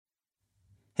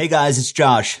Hey guys, it's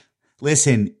Josh.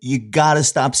 Listen, you gotta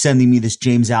stop sending me this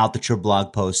James Altucher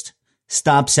blog post.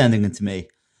 Stop sending it to me.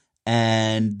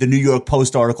 And the New York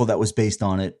Post article that was based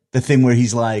on it. The thing where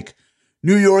he's like,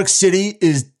 New York City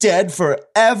is dead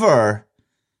forever.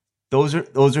 Those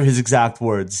are his exact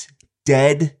words.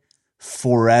 Dead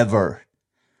forever.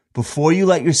 Before you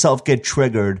let yourself get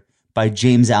triggered by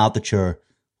James Altucher,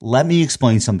 let me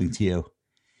explain something to you.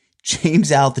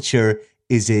 James Altucher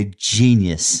is a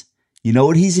genius. You know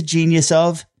what he's a genius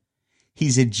of?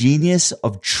 He's a genius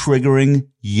of triggering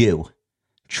you,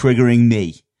 triggering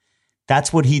me.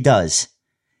 That's what he does.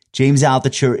 James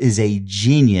Altucher is a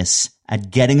genius at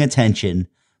getting attention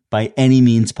by any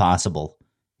means possible.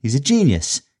 He's a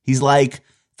genius. He's like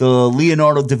the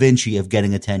Leonardo da Vinci of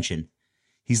getting attention.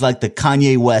 He's like the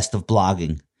Kanye West of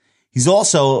blogging. He's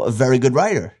also a very good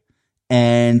writer,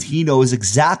 and he knows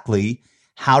exactly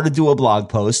how to do a blog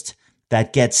post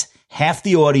that gets half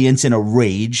the audience in a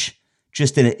rage,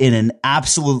 just in an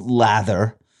absolute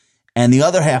lather, and the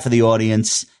other half of the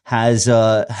audience has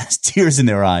tears in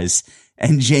their eyes.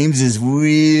 And James is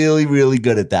really, really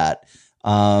good at that.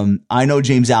 I know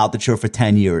James Altucher for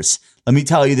 10 years. Let me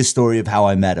tell you the story of how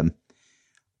I met him.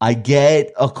 I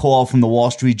get a call from the Wall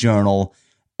Street Journal,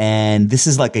 and this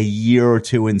is like a year or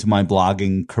two into my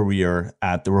blogging career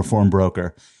at the Reform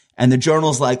Broker. And the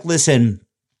Journal's like, listen,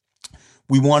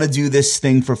 we want to do this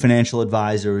thing for financial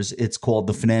advisors. It's called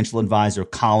the Financial Advisor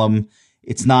Column.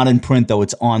 It's not in print, though.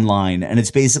 It's online. And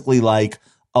it's basically like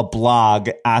a blog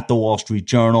at the Wall Street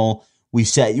Journal. We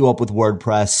set you up with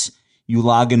WordPress. You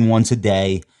log in once a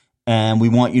day, and we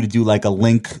want you to do like a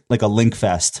link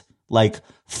fest, like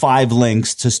 5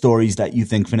 links to stories that you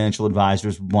think financial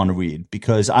advisors want to read.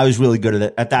 Because I was really good at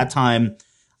it. At that time,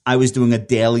 I was doing a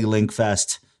daily link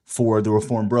fest for the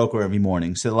Reform Broker every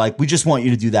morning. So like, we just want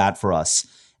you to do that for us.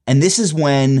 And this is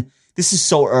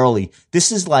so early.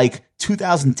 This is like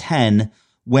 2010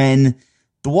 when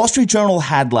the Wall Street Journal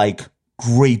had like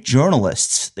great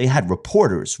journalists. They had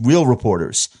reporters, real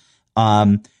reporters.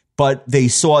 But they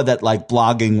saw that like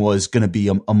blogging was going to be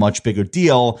a much bigger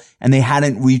deal, and they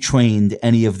hadn't retrained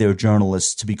any of their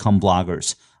journalists to become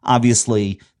bloggers.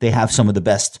 Obviously, they have some of the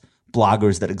best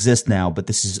bloggers that exist now, but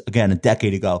this is, again, a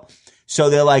decade ago. So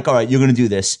they're like, all right, you're going to do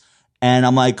this. And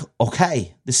I'm like,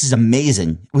 okay, this is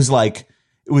amazing. It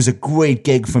was a great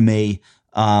gig for me.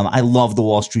 I love the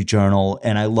Wall Street Journal,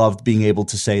 and I loved being able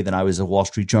to say that I was a Wall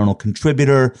Street Journal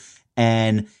contributor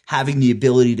and having the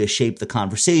ability to shape the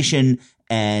conversation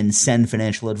and send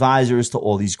financial advisors to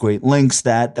all these great links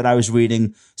that I was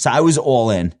reading. So I was all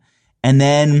in. And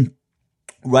then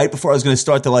right before I was going to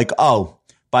start, they're like, oh,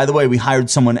 by the way, we hired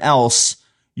someone else.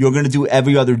 You're going to do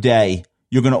every other day.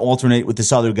 You're going to alternate with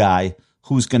this other guy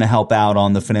who's going to help out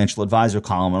on the Financial Advisor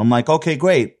column. And I'm like, okay,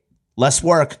 great. Less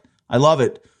work. I love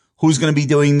it. Who's going to be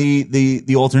doing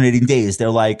the alternating days? They're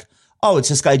like, oh, it's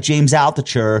this guy, James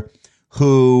Altucher,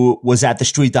 who was at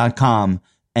thestreet.com.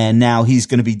 And now he's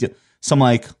going to be so I'm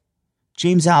like,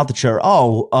 James Altucher.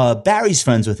 Oh, Barry's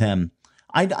friends with him.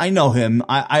 I know him.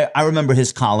 I remember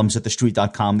his columns at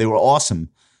thestreet.com. They were awesome.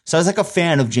 So I was like a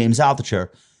fan of James Altucher.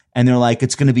 And they're like,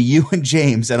 it's going to be you and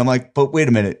James. And I'm like, but wait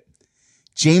a minute.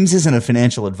 James isn't a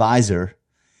financial advisor.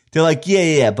 They're like,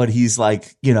 yeah. But he's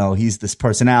like, he's this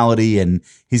personality, and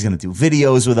he's going to do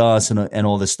videos with us and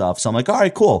all this stuff. So I'm like, all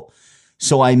right, cool.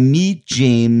 So I meet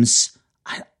James.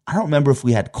 I don't remember if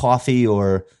we had coffee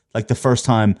or like the first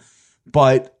time,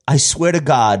 but I swear to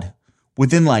God,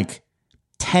 within like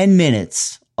 10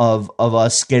 minutes of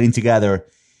us getting together,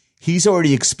 he's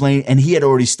already explained, and he had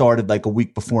already started like a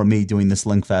week before me doing this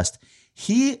Link Fest.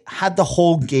 He had the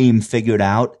whole game figured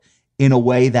out in a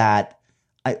way that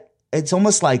it's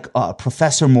almost like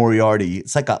Professor Moriarty.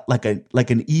 It's like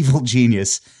an evil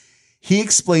genius. He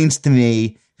explains to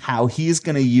me how he's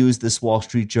going to use this Wall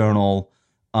Street Journal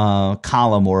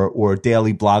column or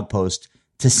daily blog post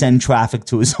to send traffic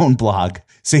to his own blog.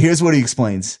 So here's what he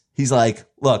explains. He's like,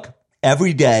 look,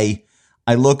 every day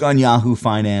I look on Yahoo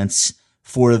Finance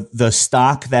for the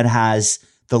stock that has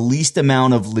the least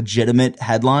amount of legitimate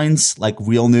headlines, like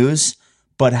real news,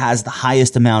 but has the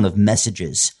highest amount of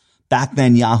messages. Back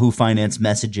then, Yahoo Finance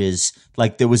messages,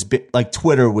 like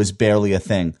Twitter was barely a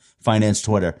thing, finance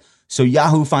Twitter. So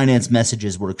Yahoo Finance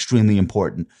messages were extremely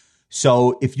important.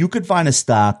 So if you could find a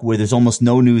stock where there's almost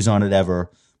no news on it ever,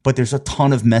 but there's a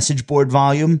ton of message board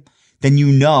volume, then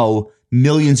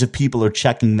millions of people are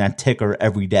checking that ticker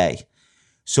every day.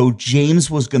 So James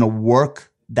was going to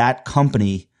work that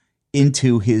company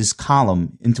into his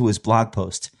column, into his blog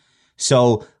post.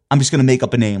 So I'm just going to make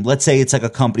up a name. Let's say it's like a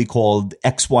company called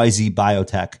XYZ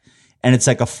Biotech, and it's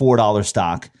like a $4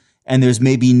 stock, and there's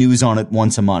maybe news on it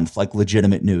once a month, like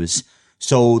legitimate news.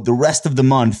 So the rest of the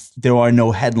month, there are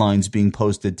no headlines being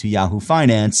posted to Yahoo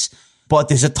Finance, but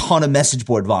there's a ton of message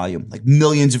board volume. Like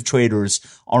millions of traders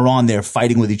are on there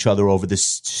fighting with each other over this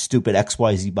stupid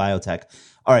XYZ biotech.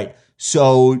 All right.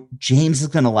 So James is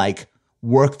going to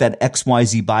work that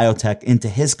XYZ biotech into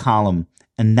his column.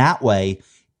 And that way,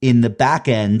 in the back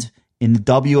end, in the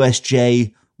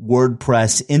WSJ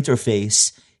WordPress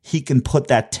interface, he can put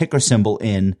that ticker symbol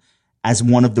in as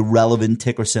one of the relevant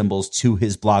ticker symbols to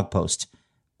his blog post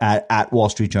at Wall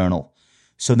Street Journal.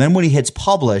 So then when he hits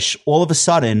publish, all of a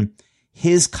sudden,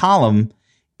 his column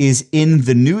is in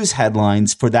the news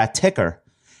headlines for that ticker.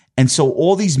 And so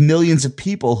all these millions of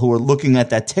people who are looking at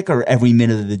that ticker every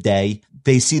minute of the day,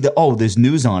 they see that, oh, there's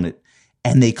news on it.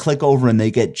 And they click over and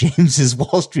they get James's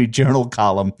Wall Street Journal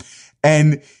column.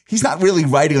 And he's not really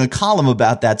writing a column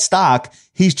about that stock.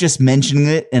 He's just mentioning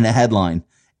it in a headline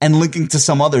and linking to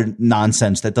some other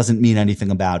nonsense that doesn't mean anything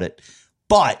about it.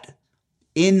 But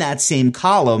in that same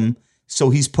column, so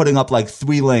he's putting up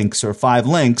 3 links or 5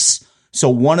 links. So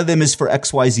one of them is for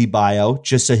XYZ Bio,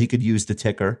 just so he could use the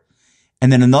ticker.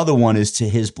 And then another one is to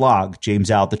his blog,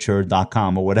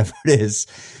 jamesaltucher.com or whatever it is.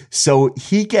 So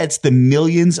he gets the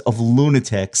millions of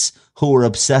lunatics who are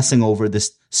obsessing over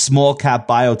this small cap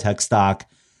biotech stock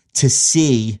to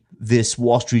see this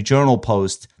Wall Street Journal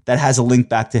post that has a link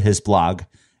back to his blog.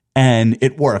 And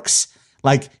it works.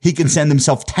 He can send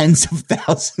himself tens of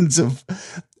thousands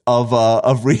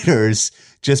of readers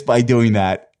just by doing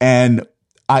that. And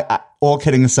I all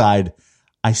kidding aside,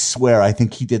 I swear, I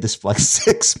think he did this for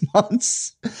 6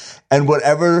 months. And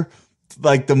whatever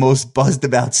the most buzzed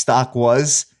about stock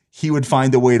was, he would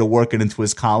find a way to work it into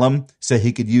his column so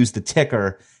he could use the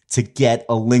ticker to get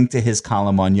a link to his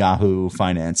column on Yahoo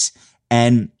Finance.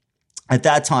 And at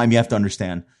that time, you have to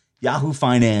understand, Yahoo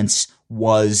Finance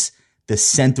was the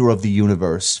center of the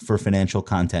universe for financial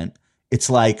content.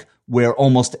 It's where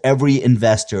almost every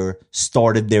investor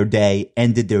started their day,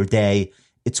 ended their day.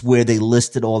 It's where they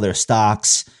listed all their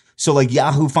stocks. So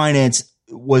Yahoo Finance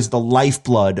was the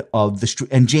lifeblood of the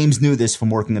street. And James knew this from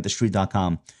working at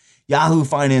thestreet.com. Yahoo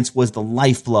Finance was the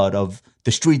lifeblood of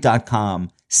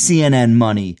thestreet.com, CNN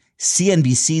Money,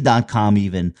 CNBC.com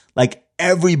even.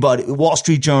 Everybody, Wall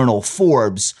Street Journal,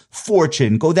 Forbes,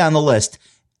 Fortune, go down the list.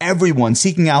 Everyone,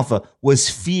 Seeking Alpha, was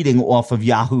feeding off of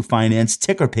Yahoo Finance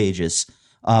ticker pages,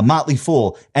 Motley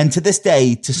Fool. And to this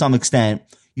day, to some extent,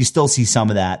 you still see some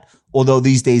of that. Although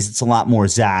these days it's a lot more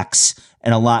Zacks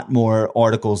and a lot more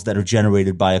articles that are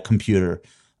generated by a computer.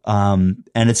 And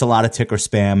it's a lot of ticker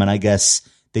spam. And I guess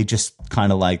they just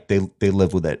kind of they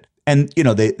live with it. And,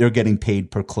 they're getting paid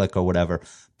per click or whatever.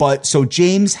 But so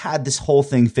James had this whole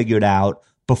thing figured out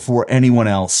before anyone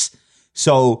else.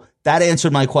 So that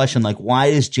answered my question.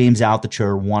 Why does James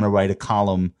Altucher want to write a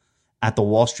column at the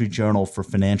Wall Street Journal for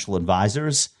financial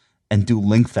advisors and do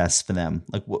link fests for them?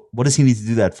 What does he need to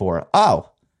do that for? Oh,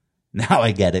 now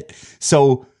I get it.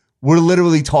 So we're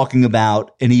literally talking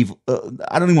about an evil.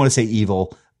 I don't even want to say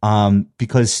evil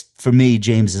because for me,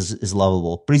 James is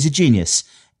lovable, but he's a genius.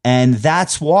 And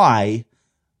that's why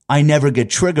I never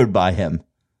get triggered by him.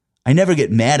 I never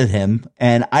get mad at him.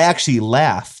 And I actually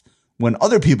laugh when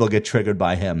other people get triggered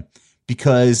by him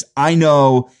because I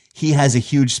know he has a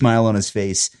huge smile on his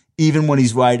face, even when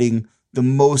he's writing the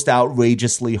most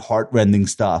outrageously heartrending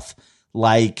stuff.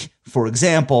 For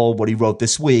example, what he wrote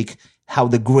this week, how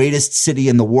the greatest city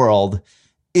in the world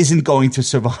isn't going to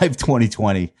survive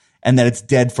 2020 and that it's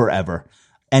dead forever.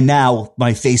 And now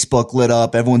my Facebook lit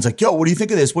up. Everyone's like, yo, what do you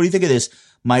think of this? What do you think of this?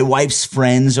 My wife's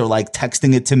friends are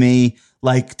texting it to me.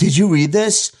 Did you read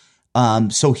this?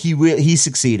 So he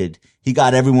succeeded. He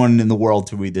got everyone in the world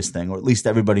to read this thing, or at least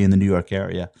everybody in the New York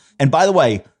area. And by the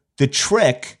way, the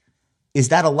trick is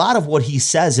that a lot of what he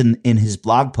says in his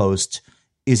blog post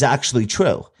is actually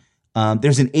true.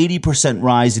 There's an 80%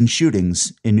 rise in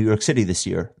shootings in New York City this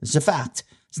year. It's a fact.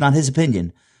 It's not his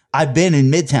opinion. I've been in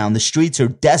Midtown. The streets are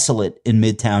desolate in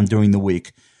Midtown during the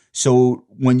week. So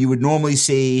when you would normally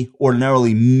see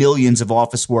ordinarily millions of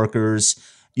office workers,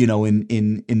 in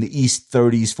the East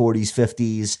 30s, 40s,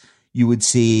 50s, you would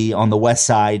see on the West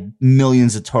Side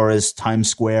millions of tourists, Times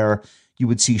Square. You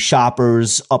would see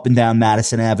shoppers up and down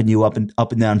Madison Avenue, up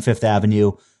and down Fifth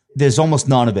Avenue. There's almost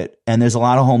none of it. And there's a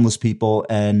lot of homeless people.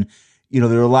 And, there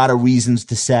are a lot of reasons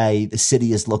to say the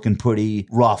city is looking pretty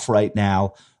rough right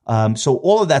now. So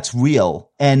all of that's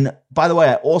real. And by the way,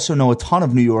 I also know a ton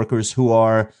of New Yorkers who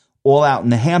are all out in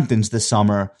the Hamptons this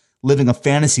summer living a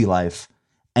fantasy life.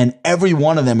 And every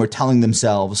one of them are telling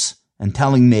themselves and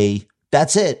telling me,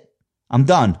 that's it. I'm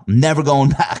done. I'm never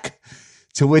going back.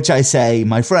 To which I say,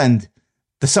 my friend,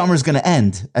 the summer's going to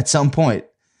end at some point.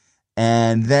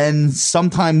 And then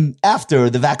sometime after,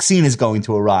 the vaccine is going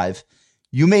to arrive.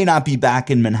 You may not be back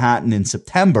in Manhattan in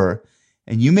September,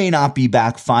 and you may not be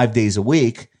back 5 days a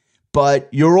week, but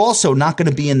you're also not going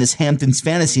to be in this Hamptons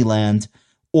Fantasyland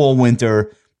all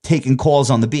winter taking calls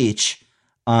on the beach.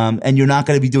 And you're not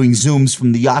going to be doing Zooms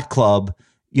from the yacht club,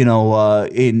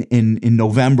 in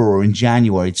November or in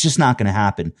January. It's just not going to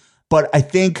happen. But I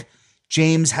think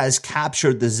James has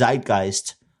captured the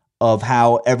zeitgeist of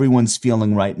how everyone's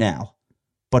feeling right now.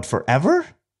 But forever?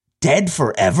 Dead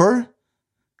forever?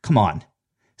 Come on.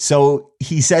 So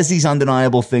he says these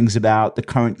undeniable things about the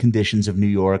current conditions of New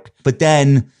York, but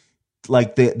then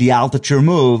like the Altucher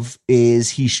move is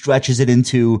he stretches it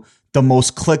into the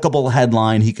most clickable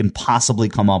headline he can possibly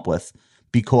come up with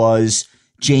because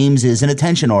James is an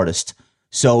attention artist.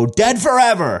 So dead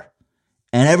forever.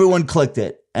 And everyone clicked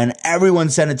it and everyone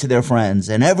sent it to their friends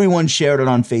and everyone shared it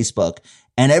on Facebook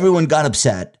and everyone got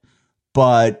upset.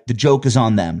 But the joke is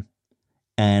on them.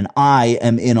 And I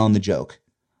am in on the joke.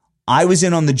 I was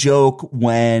in on the joke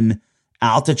when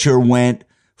Altucher went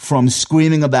from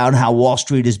screaming about how Wall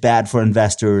Street is bad for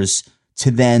investors to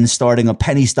then starting a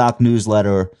penny stock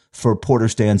newsletter for Porter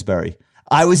Stansberry.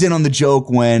 I was in on the joke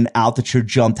when Altucher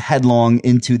jumped headlong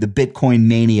into the Bitcoin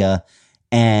mania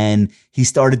and he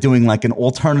started doing like an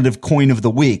alternative coin of the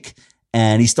week.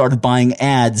 And he started buying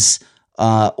ads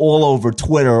all over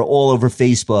Twitter, all over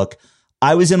Facebook.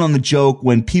 I was in on the joke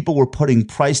when people were putting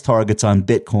price targets on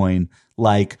Bitcoin,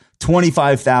 like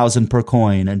 25,000 per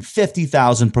coin and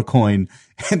 50,000 per coin.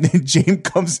 And then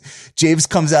James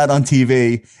comes out on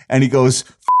TV and he goes,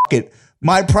 "Fuck it.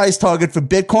 My price target for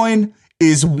Bitcoin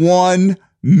is $1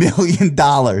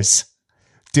 million."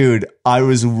 Dude, I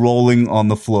was rolling on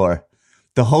the floor.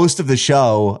 The host of the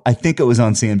show, I think it was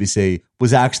on CNBC,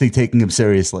 was actually taking him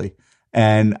seriously.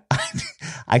 And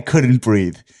I couldn't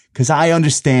breathe because I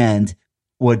understand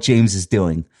what James is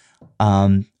doing.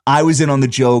 I was in on the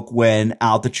joke when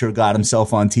Altucher got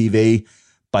himself on TV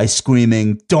by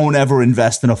screaming, "Don't ever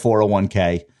invest in a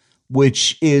 401k,"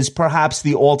 which is perhaps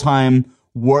the all-time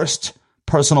worst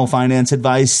personal finance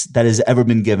advice that has ever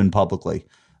been given publicly.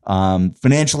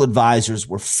 Financial advisors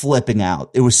were flipping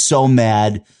out. They were so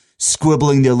mad,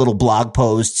 scribbling their little blog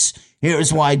posts.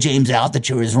 Here's why James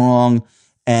Altucher is wrong.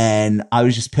 And I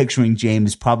was just picturing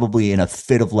James probably in a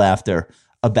fit of laughter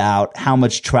about how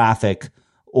much traffic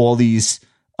all these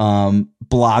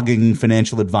blogging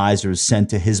financial advisors sent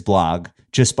to his blog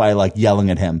just by like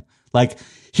yelling at him. Like,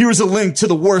 here's a link to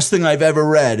the worst thing I've ever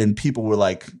read. And people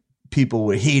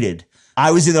were heated.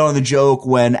 I was in on the joke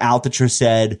when Altucher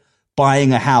said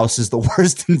buying a house is the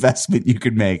worst investment you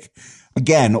could make.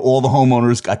 Again, all the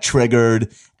homeowners got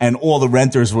triggered and all the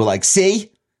renters were like,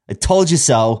 "See, I told you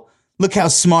so. Look how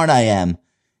smart I am.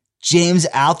 James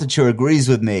Altucher agrees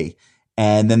with me."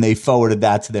 And then they forwarded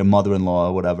that to their mother-in-law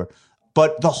or whatever.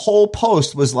 But the whole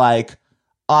post was like,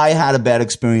 "I had a bad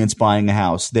experience buying a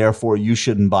house, therefore you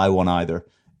shouldn't buy one either."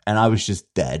 And I was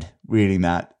just dead reading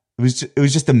that. It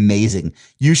was just amazing.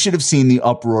 You should have seen the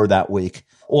uproar that week.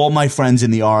 All my friends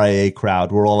in the RIA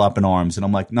crowd were all up in arms. And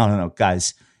I'm like, no,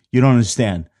 guys, you don't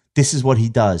understand. This is what he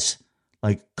does.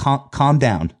 Like, calm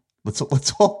down. Let's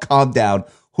all calm down.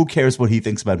 Who cares what he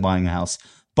thinks about buying a house?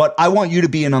 But I want you to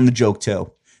be in on the joke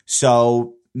too.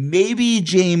 So maybe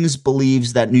James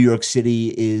believes that New York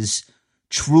City is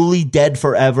truly dead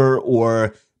forever,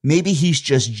 or maybe he's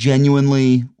just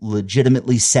genuinely,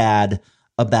 legitimately sad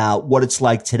about what it's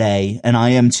like today. And I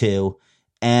am too.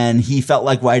 And he felt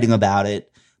like writing about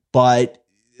it. But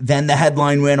then the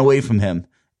headline ran away from him.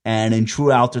 And in true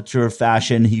Altucher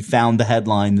fashion, he found the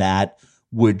headline that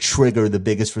would trigger the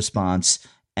biggest response.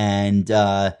 And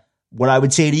what I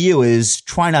would say to you is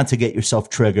try not to get yourself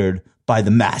triggered by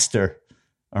the master.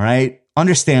 All right?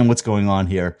 Understand what's going on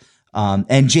here.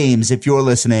 And James, if you're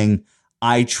listening,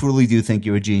 I truly do think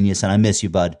you're a genius and I miss you,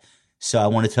 bud. So I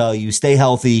want to tell you, stay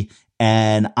healthy.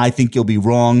 And I think you'll be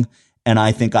wrong. And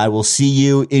I think I will see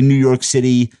you in New York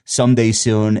City someday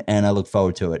soon. And I look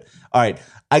forward to it. All right.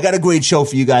 I got a great show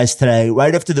for you guys today.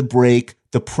 Right after the break,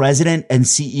 the president and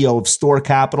CEO of Store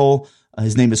Capital,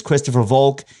 his name is Christopher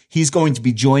Volk. He's going to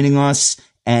be joining us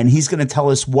and he's going to tell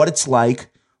us what it's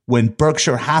like when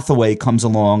Berkshire Hathaway comes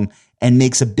along and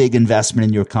makes a big investment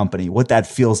in your company, what that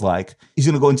feels like. He's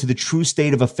going to go into the true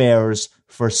state of affairs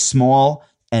for small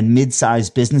and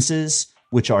mid-sized businesses,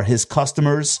 which are his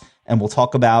customers. And we'll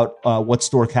talk about what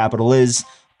Store Capital is.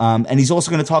 And he's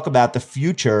also going to talk about the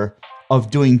future of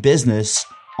doing business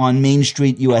on Main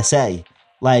Street USA.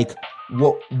 Like,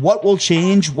 what will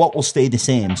change? What will stay the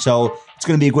same? So it's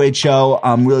going to be a great show.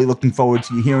 I'm really looking forward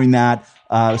to you hearing that.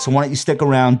 So why don't you stick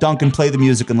around? Duncan, play the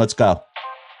music and let's go.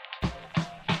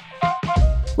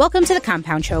 Welcome to the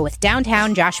Compound Show with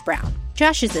Downtown Josh Brown.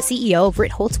 Josh is the CEO of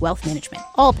Ritholtz Wealth Management.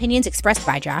 All opinions expressed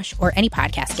by Josh or any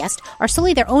podcast guest are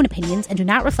solely their own opinions and do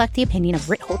not reflect the opinion of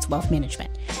Ritholtz Wealth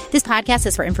Management. This podcast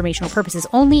is for informational purposes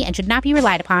only and should not be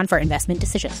relied upon for investment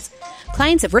decisions.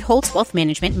 Clients of Ritholtz Wealth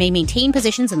Management may maintain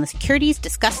positions in the securities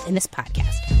discussed in this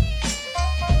podcast.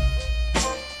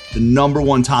 The number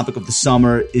one topic of the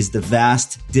summer is the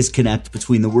vast disconnect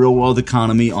between the real-world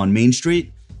economy on Main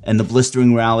Street and the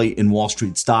blistering rally in Wall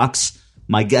Street stocks.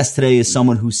 My guest today is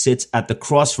someone who sits at the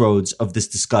crossroads of this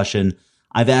discussion.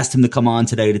 I've asked him to come on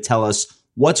today to tell us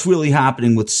what's really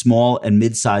happening with small and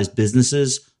mid-sized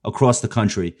businesses across the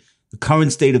country, the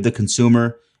current state of the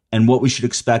consumer, and what we should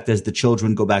expect as the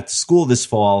children go back to school this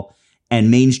fall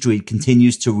and Main Street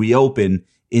continues to reopen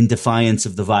in defiance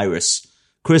of the virus.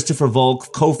 Christopher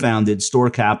Volk co-founded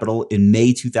Store Capital in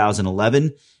May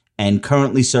 2011 and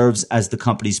currently serves as the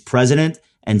company's president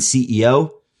and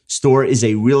CEO. Store is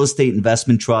a real estate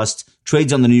investment trust,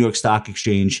 trades on the New York Stock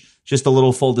Exchange. Just a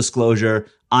little full disclosure,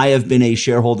 I have been a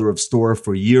shareholder of Store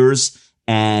for years,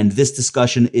 and this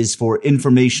discussion is for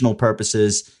informational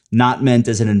purposes, not meant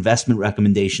as an investment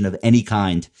recommendation of any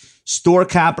kind. Store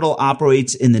Capital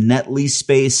operates in the net lease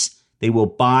space. They will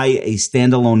buy a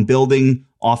standalone building,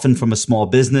 often from a small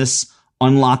business,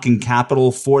 unlocking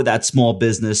capital for that small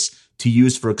business to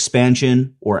use for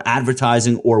expansion or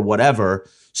advertising or whatever.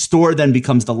 Store then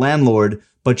becomes the landlord,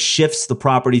 but shifts the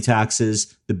property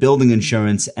taxes, the building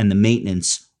insurance, and the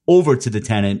maintenance over to the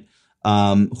tenant,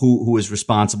 who is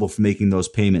responsible for making those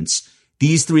payments.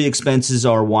 These three expenses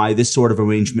are why this sort of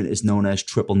arrangement is known as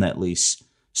triple net lease.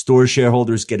 Store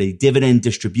shareholders get a dividend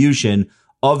distribution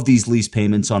of these lease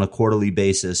payments on a quarterly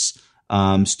basis.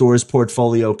 Store's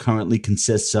portfolio currently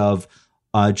consists of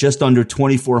just under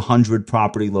 2,400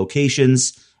 property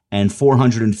locations and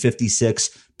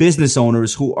 456 business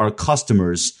owners who are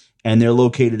customers, and they're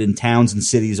located in towns and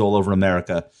cities all over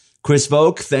America. Chris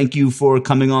Volk, thank you for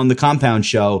coming on the Compound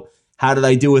Show. How did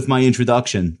I do with my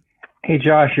introduction? Hey,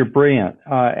 Josh, you're brilliant.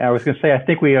 I was going to say, I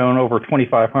think we own over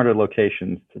 2,500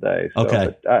 locations today. So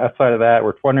okay. Outside of that,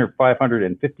 we're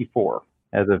 554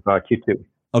 as of Q2.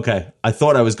 Okay. I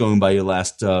thought I was going by your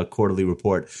last quarterly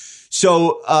report.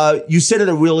 So you sit at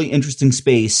a really interesting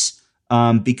space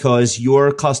because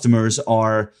your customers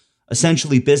are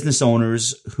essentially business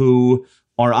owners who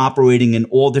are operating in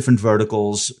all different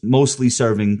verticals, mostly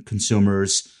serving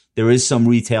consumers. There is some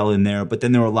retail in there, but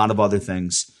then there are a lot of other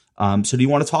things. So do you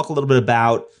want to talk a little bit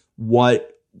about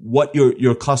what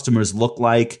your customers look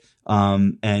like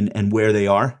and where they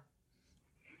are?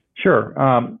 Sure.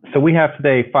 So we have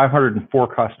today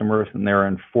 504 customers, and they're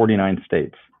in 49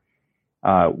 states.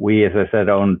 We, as I said,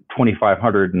 own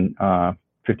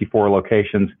 2,554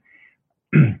 locations.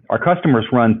 Our customers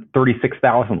run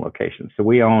 36,000 locations. So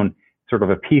we own sort of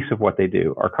a piece of what they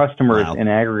do. Our customers in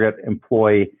aggregate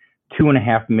employ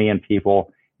 2.5 million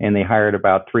people, and they hired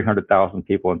about 300,000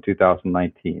 people in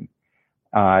 2019.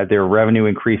 Their revenue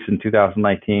increase in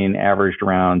 2019 averaged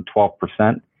around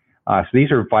 12%. So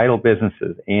these are vital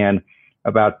businesses, and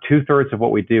about 2/3 of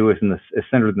what we do is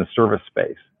centered in the service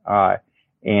space.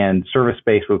 And service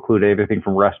space will include everything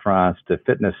from restaurants to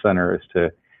fitness centers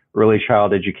to early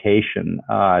child education,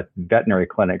 veterinary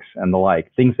clinics, and the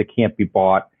like. Things that can't be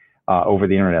bought over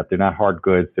the internet. They're not hard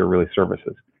goods; they're really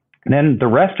services. And then the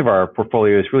rest of our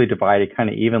portfolio is really divided kind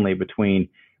of evenly between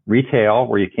retail,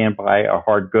 where you can buy a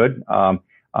hard good.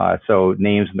 So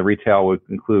names in the retail would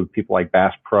include people like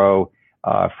Bass Pro,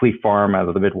 Fleet Farm out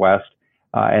of the Midwest.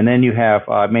 And then you have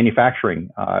manufacturing,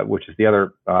 which is the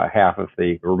other half of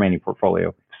the remaining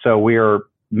portfolio. So we are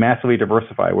massively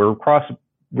diversified. We're across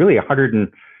really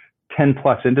 110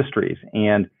 plus industries,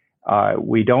 and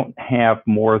we don't have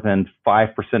more than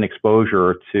 5%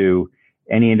 exposure to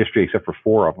any industry except for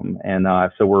 4 of them. And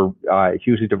so we're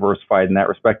hugely diversified in that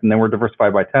respect. And then we're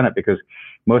diversified by tenant because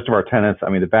most of our tenants, I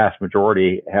mean, the vast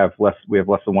majority we have less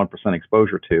than 1%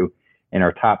 exposure to. And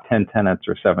our top 10 tenants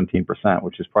are 17%,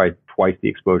 which is probably twice the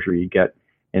exposure you get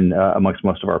in amongst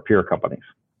most of our peer companies.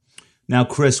 Now,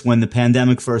 Chris, when the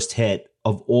pandemic first hit,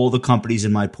 of all the companies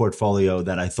in my portfolio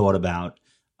that I thought about,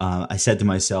 I said to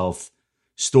myself,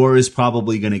 Store is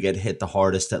probably going to get hit the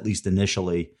hardest, at least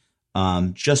initially,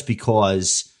 just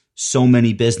because so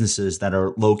many businesses that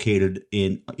are located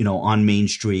in, on Main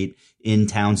Street in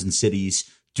towns and cities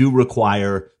do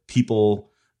require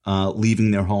people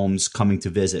leaving their homes, coming to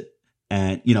visit.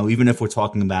 And, even if we're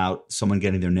talking about someone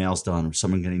getting their nails done or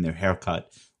someone getting their hair cut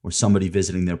or somebody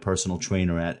visiting their personal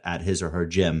trainer at his or her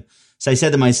gym. So I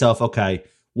said to myself, okay,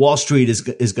 Wall Street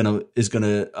is going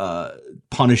to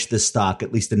punish this stock,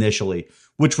 at least initially,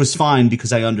 which was fine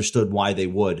because I understood why they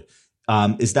would.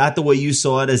 Is that the way you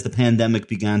saw it as the pandemic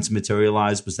began to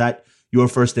materialize? Was that your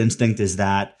first instinct? Is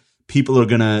that people are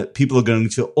going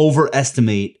to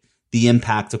overestimate the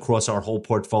impact across our whole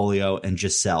portfolio and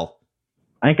just sell?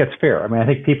 I think that's fair. I mean, I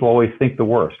think people always think the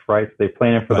worst, right? They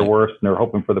plan in for the worst and they're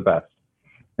hoping for the best.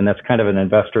 And that's kind of an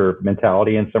investor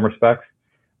mentality in some respects.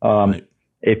 Right.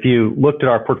 If you looked at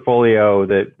our portfolio,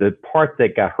 the part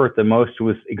that got hurt the most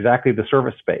was exactly the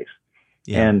service space.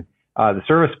 Yeah. And the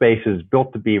service space is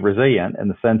built to be resilient in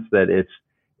the sense that it's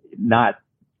not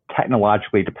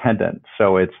technologically dependent.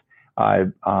 So it's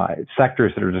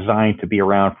sectors that are designed to be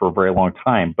around for a very long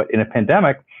time. But in a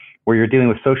pandemic where you're dealing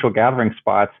with social gathering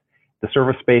spots, the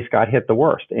service space got hit the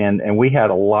worst. And we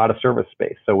had a lot of service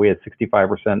space. So we had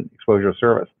 65% exposure to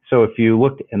service. So if you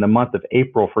looked in the month of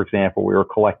April, for example, we were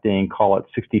collecting, call it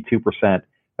 62%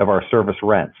 of our service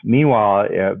rents. Meanwhile,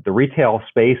 the retail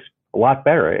space, a lot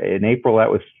better. In April, that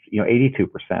was 82%.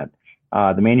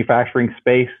 The manufacturing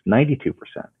space, 92%.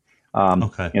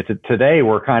 Okay. Today,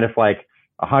 we're kind of like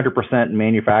 100%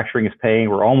 manufacturing is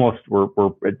paying. We're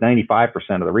at 95%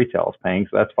 of the retail is paying,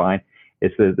 so that's fine.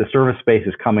 It's the service space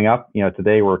is coming up.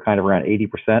 Today we're kind of around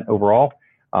 80% overall.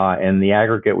 And the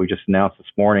aggregate we just announced this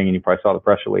morning, and you probably saw the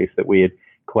press release that we had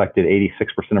collected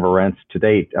 86% of our rents to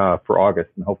date for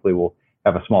August, and hopefully we'll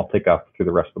have a small tick up through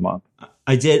the rest of the month.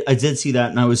 I did see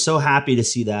that, and I was so happy to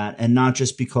see that, and not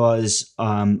just because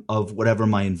of whatever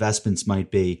my investments might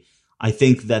be. I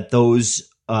think that those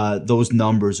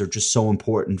numbers are just so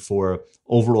important for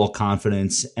overall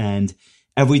confidence, and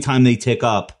every time they tick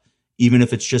up, even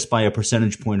if it's just by a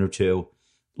percentage point or two,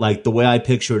 like the way I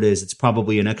picture it is, it's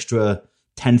probably an extra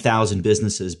 10,000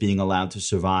 businesses being allowed to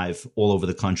survive all over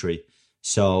the country.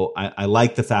 So I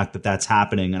like the fact that that's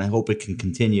happening, and I hope it can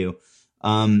continue.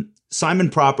 Simon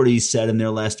Properties said in their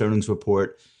last earnings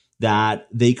report that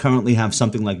they currently have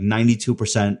something like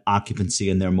 92%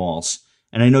 occupancy in their malls.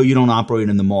 And I know you don't operate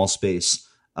in the mall space,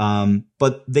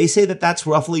 but they say that that's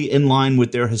roughly in line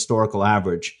with their historical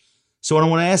average. So what I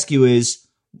want to ask you is,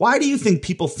 why do you think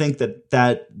people think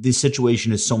that the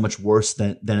situation is so much worse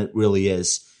than it really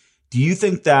is? Do you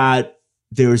think that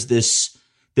there's this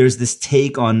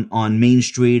take on Main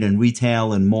Street and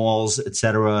retail and malls, et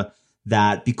cetera,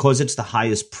 that because it's the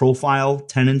highest profile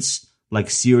tenants like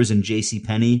Sears and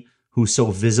JCPenney, who so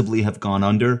visibly have gone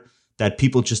under, that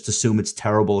people just assume it's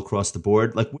terrible across the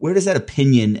board? Like, where does that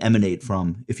opinion emanate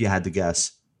from, if you had to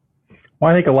guess?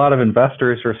 Well, I think a lot of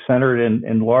investors are centered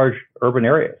in large urban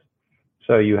areas.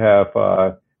 So you have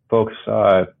folks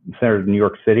centered in New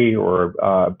York City or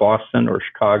Boston or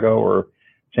Chicago or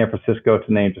San Francisco,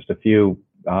 to name just a few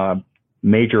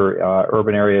major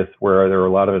urban areas where there are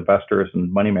a lot of investors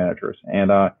and money managers. And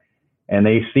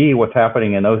they see what's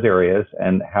happening in those areas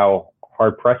and how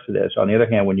hard pressed it is. On the other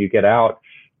hand, when you get out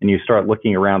and you start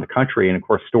looking around the country, and of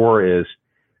course, STORE is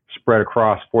spread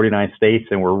across 49 states,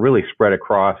 and we're really spread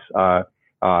across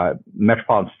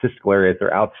metropolitan statistical areas.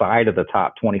 They're outside of the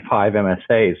top 25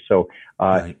 MSAs. So,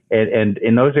 right. and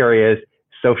in those areas,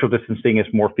 social distancing is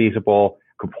more feasible.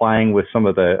 Complying with some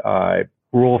of the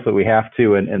rules that we have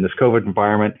to in this COVID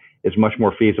environment is much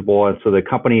more feasible. And so the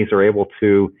companies are able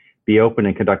to be open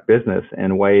and conduct business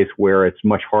in ways where it's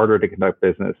much harder to conduct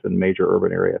business in major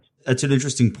urban areas. That's an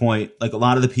interesting point. Like, a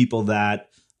lot of the people that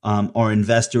are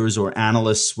investors or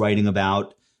analysts writing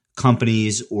about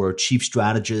companies or chief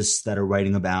strategists that are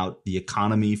writing about the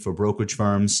economy for brokerage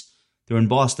firms, they're in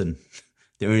Boston,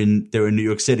 they're in New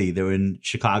York City, they're in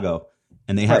Chicago,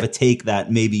 and they have a take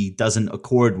that maybe doesn't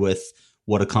accord with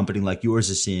what a company like yours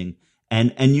is seeing.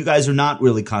 And you guys are not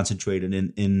really concentrated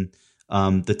in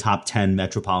the top 10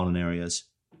 metropolitan areas.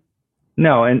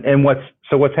 No, and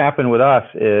what's happened with us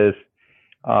is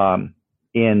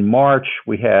in March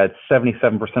we had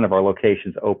 77% of our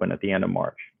locations open at the end of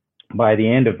March. By the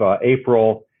end of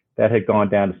April, that had gone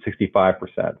down to 65%.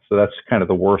 So that's kind of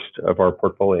the worst of our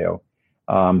portfolio.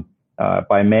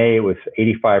 By May, it was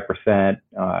 85%,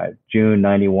 June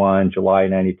 91, July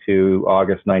 92,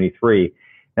 August 93.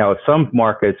 Now, some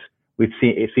markets, we've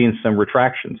seen some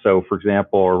retraction. So, for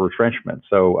example, or retrenchment.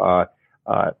 So,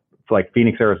 like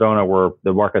Phoenix, Arizona, where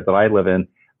the market that I live in,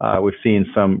 we've seen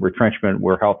some retrenchment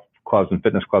where health clubs and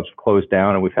fitness clubs have closed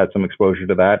down, and we've had some exposure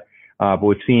to that. But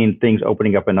we've seen things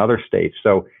opening up in other states.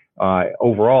 So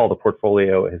overall, the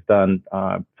portfolio has done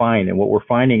fine. And what we're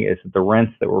finding is that the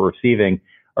rents that we're receiving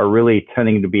are really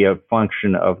tending to be a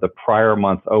function of the prior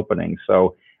month's opening.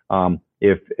 So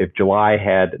if July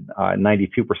had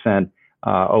 92%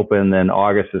 open, then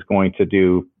August is going to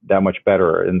do that much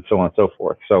better, and so on and so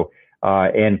forth. So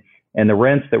and the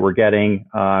rents that we're getting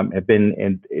have been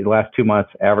in the last 2 months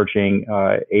averaging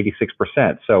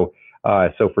 86%. So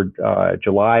So for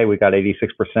July, we got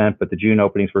 86%, but the June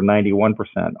openings were 91%,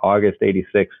 August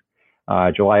 86,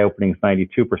 July openings 92%.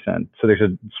 So there's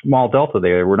a small delta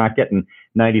there. We're not getting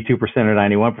 92% or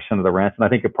 91% of the rents. And I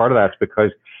think a part of that's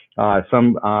because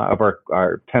some of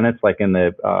our tenants, like in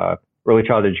the early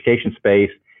childhood education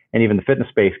space and even the fitness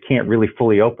space, can't really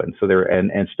fully open. So they're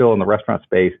and still in the restaurant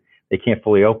space, they can't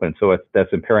fully open. So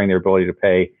that's impairing their ability to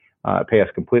pay us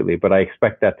completely. But I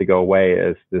expect that to go away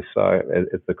as the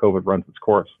COVID runs its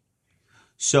course.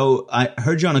 So I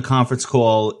heard you on a conference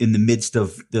call in the midst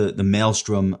of the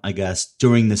maelstrom, I guess,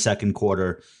 during the second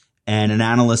quarter, and an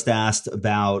analyst asked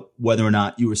about whether or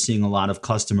not you were seeing a lot of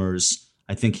customers.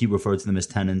 I think he referred to them as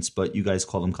tenants, but you guys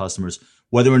call them customers.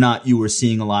 Whether or not you were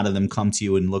seeing a lot of them come to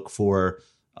you and look for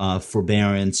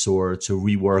forbearance or to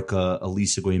rework a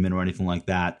lease agreement or anything like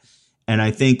that. And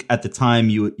I think at the time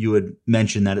you had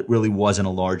mentioned that it really wasn't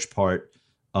a large part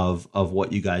of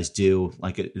what you guys do.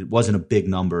 Like it wasn't a big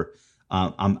number.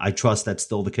 I trust that's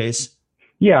still the case.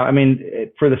 Yeah, I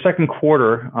mean, for the second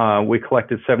quarter, we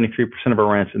collected 73% of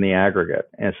our rents in the aggregate,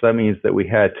 and so that means that we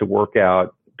had to work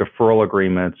out deferral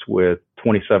agreements with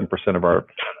 27% of our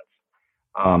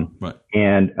tenants. Right.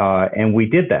 And we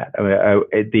did that. I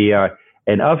mean,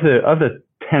 and of the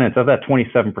tenants, of that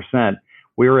 27%,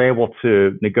 we were able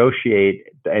to negotiate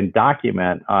and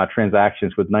document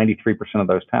transactions with 93% of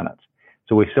those tenants.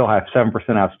 So we still have 7%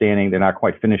 outstanding. They're not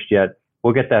quite finished yet.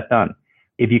 We'll get that done.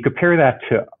 If you compare that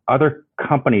to other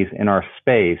companies in our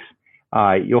space,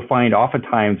 you'll find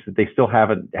oftentimes that they still have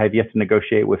yet to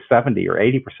negotiate with 70 or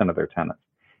 80% of their tenants.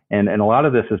 And a lot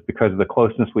of this is because of the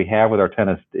closeness we have with our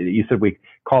tenants. You said we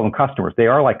call them customers. They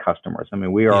are like customers. I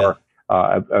mean, we are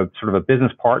a sort of a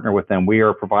business partner with them. We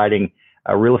are providing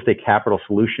a real estate capital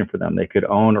solution for them. They could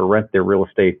own or rent their real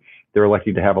estate. They're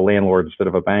lucky to have a landlord instead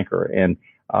of a banker. And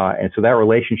so that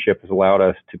relationship has allowed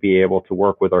us to be able to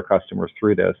work with our customers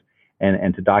through this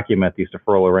and to document these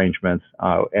deferral arrangements.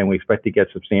 And we expect to get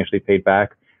substantially paid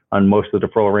back on most of the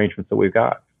deferral arrangements that we've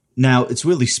got. Now, it's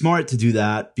really smart to do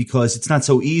that because it's not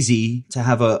so easy to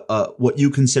have a what you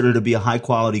consider to be a high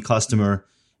quality customer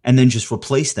and then just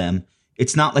replace them.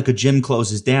 It's not like a gym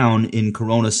closes down in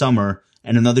Corona summer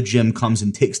and another gym comes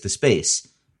and takes the space.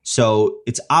 So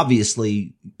it's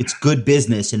good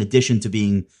business in addition to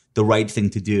being the right thing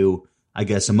to do, I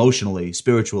guess, emotionally,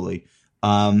 spiritually.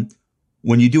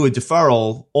 When you do a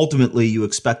deferral, ultimately you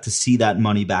expect to see that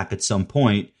money back at some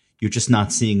point. You're just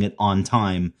not seeing it on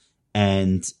time.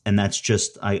 And that's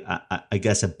just, I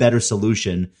guess, a better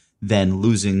solution than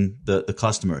losing the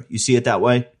customer. You see it that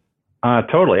way?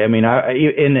 Totally. I mean,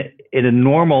 in a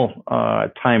normal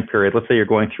time period, let's say you're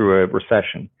going through a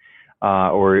recession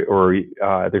or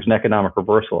there's an economic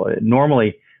reversal.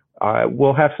 Normally,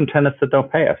 we'll have some tenants that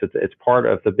don't pay us. It's part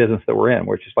of the business that we're in.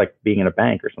 We're just like being in a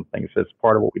bank or something. So it's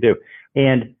part of what we do.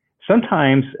 And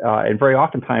sometimes, and very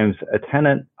oftentimes, a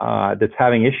tenant that's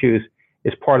having issues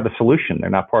is part of the solution.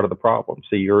 They're not part of the problem.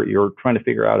 So you're trying to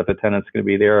figure out if a tenant's going to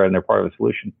be there and they're part of the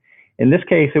solution. In this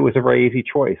case, it was a very easy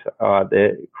choice.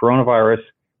 The coronavirus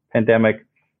pandemic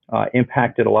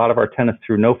impacted a lot of our tenants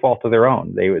through no fault of their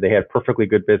own. They had perfectly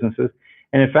good businesses.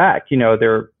 And in fact,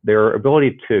 their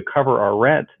ability to cover our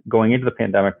rent going into the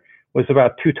pandemic was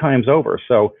about 2 times over.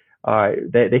 So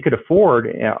they could afford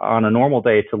on a normal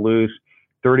day to lose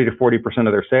 30 to 40%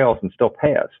 of their sales and still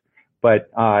pay us.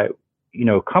 But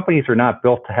companies are not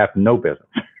built to have no business.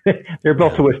 They're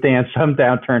built to withstand some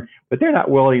downturn, but they're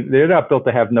not built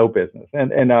to have no business.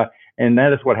 And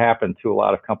that is what happened to a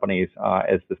lot of companies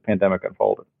as this pandemic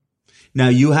unfolded. Now,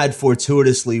 you had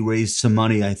fortuitously raised some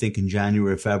money, I think, in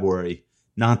January or February.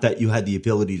 Not that you had the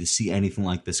ability to see anything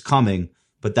like this coming,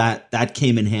 but that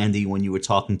came in handy when you were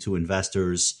talking to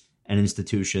investors and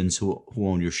institutions who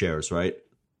own your shares, right?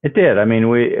 It did. I mean,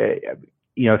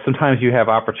 sometimes you have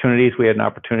opportunities. We had an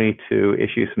opportunity to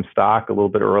issue some stock a little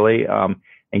bit early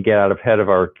and get out ahead of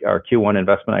our Q1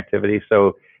 investment activity.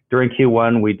 So during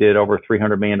Q1, we did over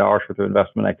 $300 million worth of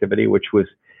investment activity, which was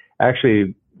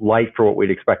actually light for what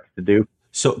we'd expected to do.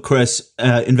 So, Chris,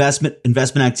 investment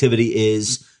activity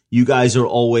is you guys are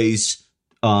always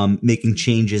making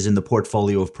changes in the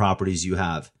portfolio of properties you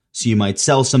have. So you might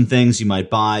sell some things, you might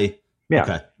buy. Yeah.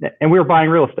 Okay. And we were buying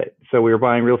real estate. So we were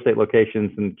buying real estate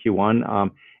locations in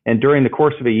Q1. And during the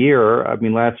course of a year, I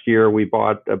mean, last year we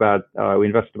invested about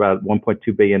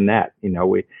 $1.2 billion net,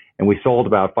 we sold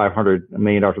about $500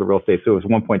 million worth of real estate. So it was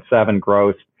 1.7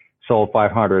 gross, sold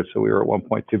 500. So we were at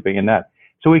 1.2 billion net.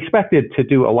 So we expected to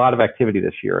do a lot of activity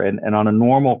this year. And on a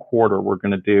normal quarter, we're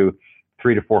going to do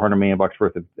 $300 to $400 million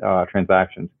worth of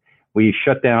transactions. We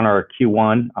shut down our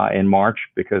Q1 in March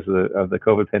because of the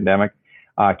COVID pandemic.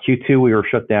 Q2, we were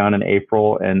shut down in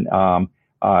April, and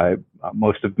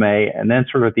most of May. And then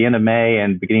sort of at the end of May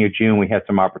and beginning of June, we had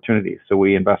some opportunities. So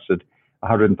we invested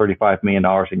 $135 million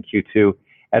in Q2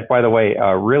 at, by the way,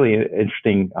 a really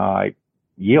interesting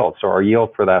yield. So our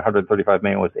yield for that $135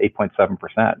 million was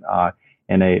 8.7%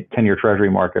 in a 10-year treasury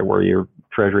market where your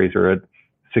treasuries are at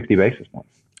 60 basis points.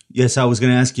 Yes, I was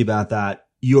going to ask you about that.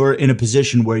 You're in a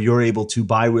position where you're able to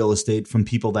buy real estate from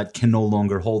people that can no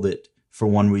longer hold it for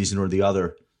one reason or the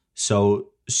other. So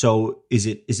is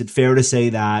it fair to say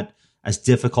that as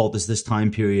difficult as this time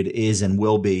period is and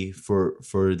will be for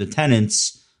the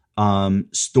tenants,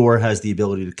 STORE has the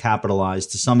ability to capitalize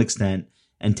to some extent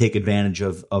and take advantage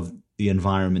of the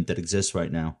environment that exists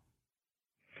right now?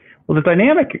 Well, the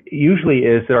dynamic usually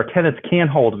is that our tenants can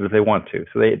hold it if they want to.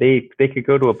 So they could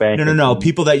go to a bank. No.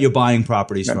 People that you're buying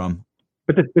properties from.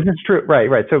 But this is true.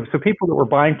 Right. So people that we're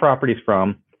buying properties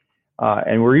from,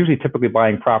 and we're usually typically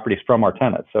buying properties from our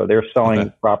tenants. So they're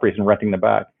selling properties and renting them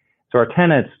back. So our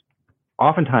tenants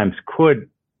oftentimes could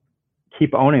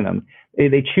keep owning them.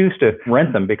 They choose to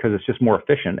rent them because it's just more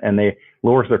efficient and they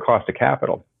lowers their cost of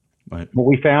capital. Right. What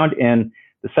we found in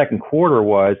the second quarter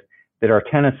was that our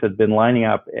tenants had been lining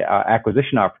up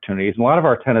acquisition opportunities. And a lot of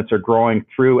our tenants are growing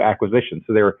through acquisition.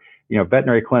 So they're,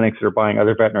 veterinary clinics that are buying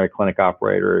other veterinary clinic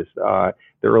operators. They're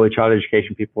early child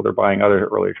education people. They're buying other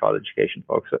early child education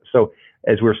folks. So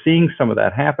as we're seeing some of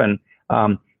that happen,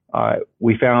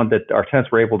 we found that our tenants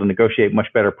were able to negotiate much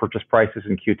better purchase prices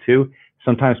in Q2.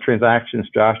 Sometimes transactions,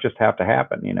 Josh, just have to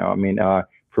happen,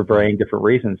 for varying different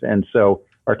reasons. And so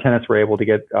our tenants were able to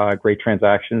get great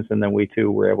transactions, and then we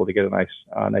too were able to get a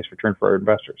nice return for our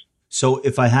investors. So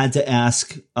if I had to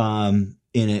ask in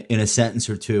a sentence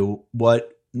or two,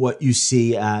 what you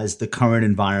see as the current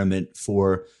environment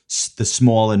for the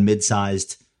small and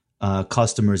mid-sized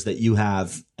customers that you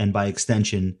have, and by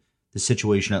extension, the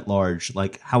situation at large,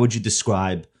 like how would you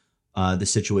describe the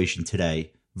situation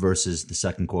today versus the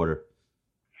second quarter?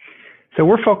 So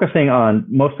we're focusing on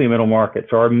mostly middle market.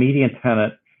 So our median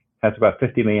tenant has about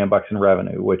 $50 million in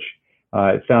revenue, which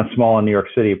it sounds small in New York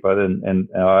City, but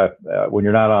when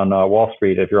you're not on Wall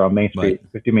Street, if you're on Main Street,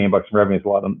 right, $50 million in revenue is a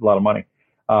lot of money.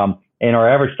 And our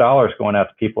average dollar is going out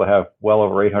to people that have well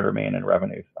over $800 million in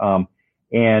revenues.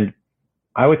 And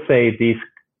I would say these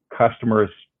customers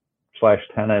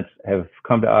 / tenants have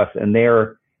come to us, and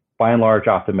they're by and large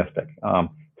optimistic.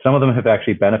 Some of them have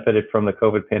actually benefited from the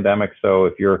COVID pandemic. So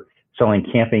if you're selling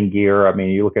camping gear,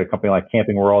 you look at a company like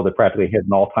Camping World that practically hit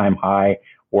an all-time high,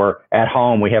 or At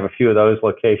Home, we have a few of those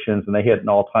locations, and they hit an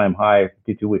all-time high,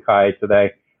 52-week high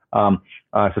today.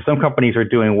 So some companies are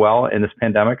doing well in this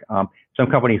pandemic. Some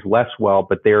companies less well,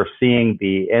 but they're seeing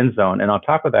the end zone. And on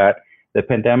top of that, the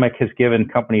pandemic has given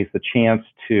companies the chance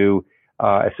to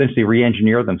essentially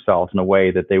re-engineer themselves in a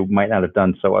way that they might not have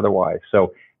done so otherwise.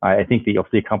 So I think that you'll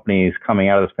see companies coming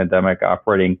out of this pandemic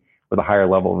operating with a higher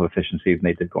level of efficiency than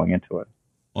they did going into it.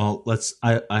 Well,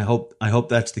 I hope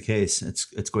that's the case.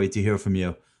 It's great to hear from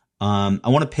you. I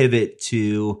want to pivot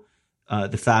to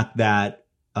the fact that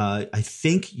I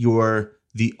think you're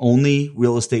the only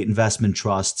real estate investment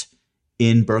trust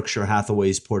in Berkshire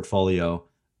Hathaway's portfolio,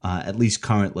 at least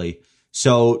currently.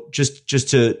 So just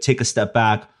to take a step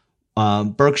back,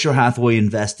 Berkshire Hathaway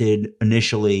invested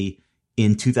initially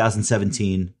in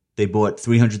 2017. They bought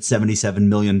 $377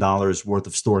 million worth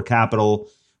of STORE capital,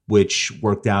 which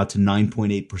worked out to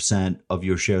 9.8% of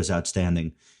your shares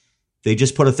outstanding. They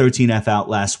just put a 13F out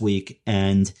last week,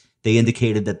 and they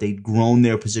indicated that they'd grown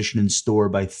their position in STORE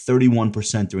by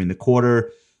 31% during the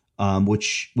quarter,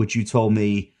 which you told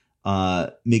me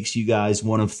makes you guys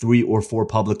one of 3 or 4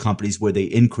 public companies where they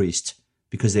increased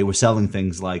because they were selling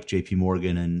things like JP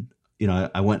Morgan. And,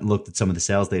 I went and looked at some of the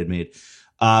sales they had made.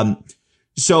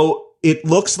 So it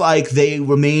looks like they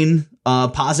remain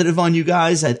positive on you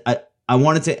guys. I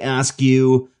wanted to ask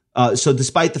you, so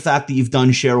despite the fact that you've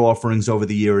done share offerings over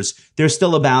the years, they're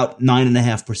still about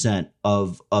 9.5%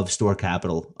 of STORE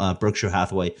capital, Berkshire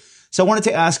Hathaway. So I wanted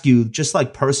to ask you, just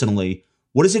like personally,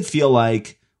 what does it feel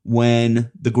like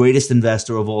when the greatest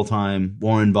investor of all time,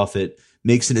 Warren Buffett,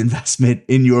 makes an investment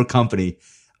in your company?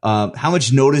 How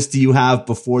much notice do you have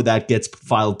before that gets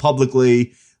filed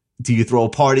publicly? Do you throw a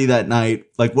party that night?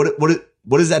 Like,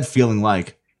 what is that feeling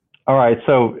like? All right.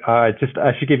 So I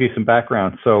should give you some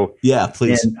background. So yeah,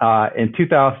 please. In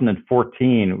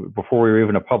 2014, before we were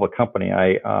even a public company,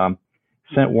 I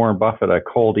sent Warren Buffett a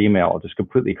cold email, just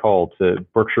completely cold, to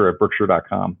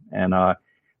Berkshire@berkshire.com.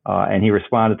 And he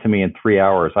responded to me in 3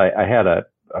 hours. I had a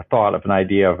thought of an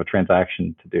idea of a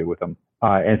transaction to do with him.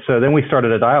 And so then we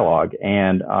started a dialogue,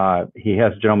 and he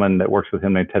has a gentleman that works with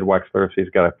him named Ted Wexler. So he's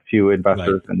got a few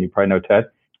investors, right, and you probably know Ted.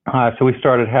 So we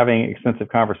started having extensive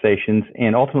conversations,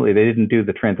 and ultimately they didn't do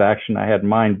the transaction I had in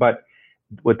mind. But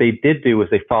what they did do was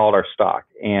they followed our stock.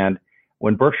 And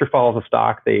when Berkshire follows a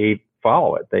stock, they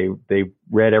follow it. They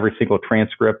read every single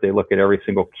transcript. They look at every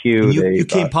single Q. And you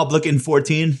came public in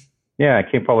 14? Yeah, I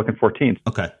came public in 14.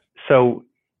 Okay. So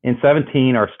in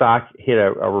 17, our stock hit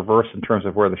a reverse in terms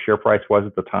of where the share price was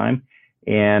at the time.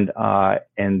 And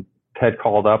Ted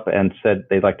called up and said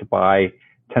they'd like to buy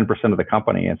 10% of the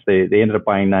company. And so they ended up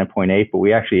buying 9.8, but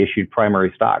we actually issued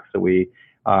primary stock. So we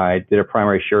did a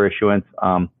primary share issuance.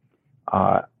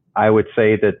 I would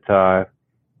say that,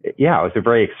 it was a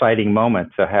very exciting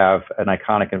moment to have an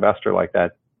iconic investor like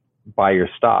that buy your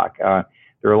stock.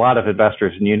 There are a lot of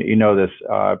investors, and you know this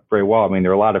very well. I mean,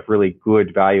 there are a lot of really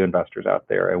good value investors out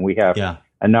there, and we have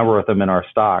a number of them in our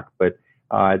stock. But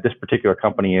this particular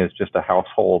company is just a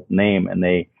household name, and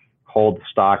they hold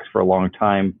stocks for a long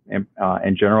time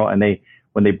in general. And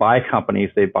when they buy companies,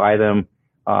 they buy them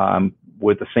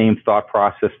with the same thought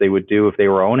process they would do if they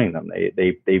were owning them.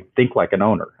 They think like an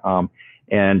owner.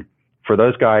 And for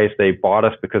those guys, they bought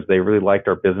us because they really liked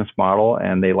our business model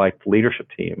and they liked the leadership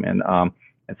team. And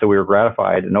so we were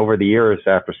gratified. And over the years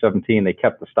after 17, they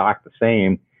kept the stock the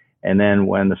same. And then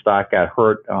when the stock got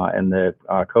hurt in the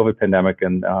COVID pandemic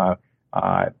and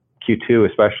Q2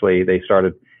 especially, they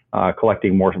started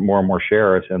collecting more and more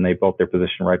shares, and they built their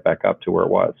position right back up to where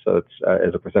it was. So it's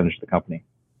as a percentage of the company.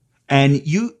 And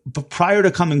prior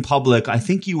to coming public, I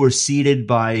think you were seeded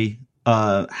by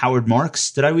Howard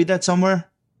Marks. Did I read that somewhere?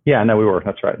 Yeah, no, we were.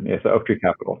 That's right. Yeah, so Oak Tree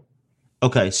Capital.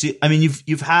 Okay. So, I mean,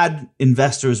 you've had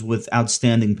investors with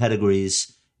outstanding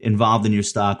pedigrees involved in your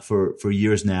stock for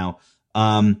years now.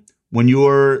 When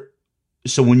you're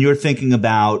thinking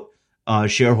about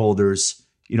shareholders,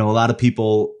 a lot of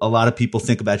people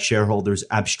think about shareholders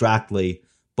abstractly,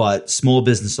 but small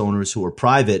business owners who are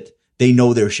private, they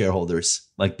know their shareholders.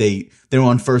 Like they're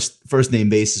on first name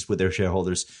basis with their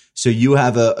shareholders. So you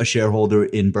have a shareholder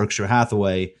in Berkshire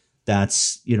Hathaway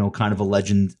that's, kind of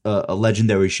a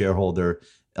legendary shareholder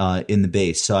in the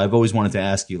base. So I've always wanted to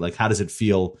ask you, like, how does it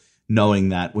feel knowing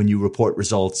that when you report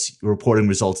results, you're reporting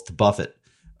results to Buffett,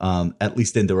 at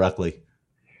least indirectly?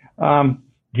 I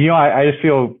just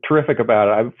feel terrific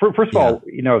about it. First of all,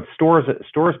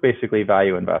 stores basically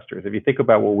value investors. If you think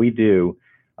about what we do,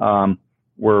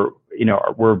 we're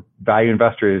value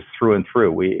investors through and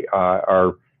through.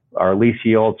 Our lease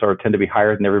yields tend to be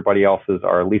higher than everybody else's.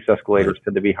 Our lease escalators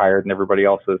tend to be higher than everybody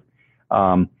else's.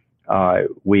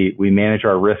 We manage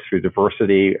our risk through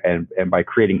diversity and by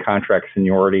creating contract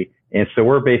seniority. And so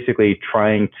we're basically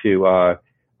trying to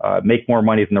make more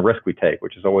money than the risk we take,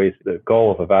 which is always the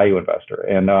goal of a value investor.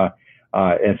 And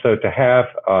so to have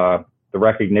the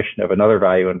recognition of another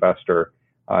value investor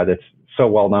that's so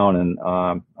well known and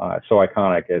so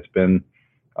iconic has been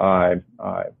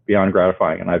beyond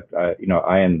gratifying. And I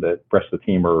and the rest of the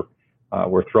team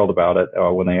we're thrilled about it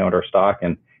when they owned our stock.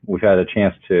 And we've had a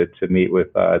chance to meet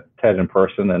with Ted in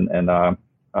person, and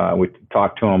we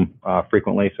talk to him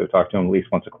frequently. So we talk to him at least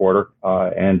once a quarter.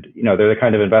 And they're the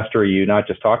kind of investor you not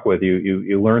just talk with,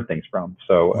 you learn things from.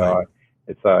 So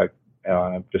it's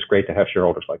just great to have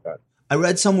shareholders like that. I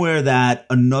read somewhere that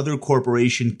another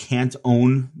corporation can't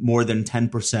own more than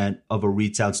 10% of a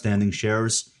REIT's outstanding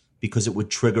shares because it would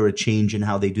trigger a change in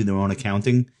how they do their own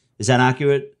accounting. Is that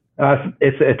accurate?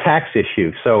 It's a tax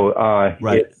issue. So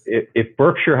if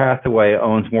Berkshire Hathaway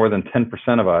owns more than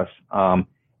 10% of us,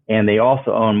 and they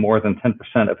also own more than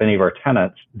 10% of any of our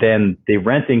tenants, then the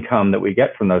rent income that we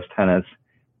get from those tenants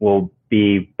will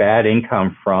be bad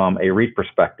income from a REIT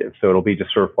perspective. So it'll be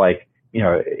just sort of like,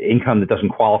 income that doesn't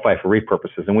qualify for REIT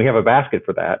purposes. And we have a basket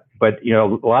for that. But, a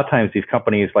lot of times these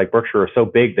companies like Berkshire are so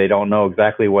big, they don't know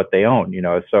exactly what they own,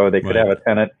 so they could have a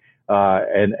tenant,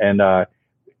 and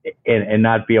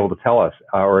not be able to tell us,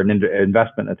 or an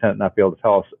investment in a tenant not be able to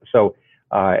tell us. So,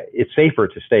 it's safer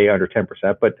to stay under 10%,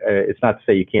 but it's not to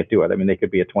say you can't do it. I mean, they could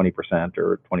be at 20%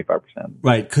 or 25%.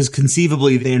 Right. Because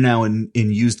conceivably they're now in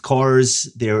used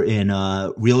cars, they're in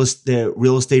real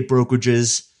estate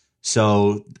brokerages.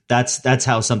 So that's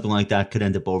how something like that could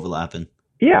end up overlapping.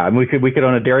 Yeah, I mean, we could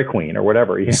own a Dairy Queen or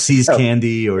whatever. See's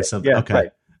Candy or something. Yeah, okay.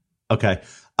 Right. Okay.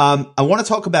 I want to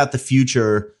talk about the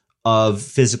future of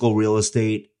physical real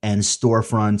estate and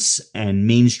storefronts and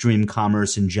mainstream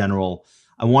commerce in general.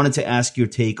 I wanted to ask your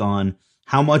take on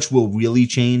how much will really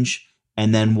change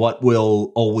and then what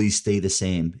will always stay the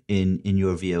same in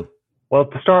your view. Well,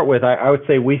 to start with, I would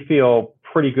say we feel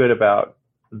pretty good about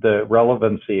the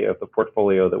relevancy of the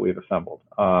portfolio that we've assembled.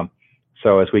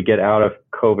 So as we get out of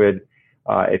COVID,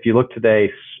 if you look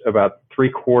today, about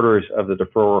 3/4 of the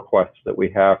deferral requests that we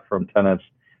have from tenants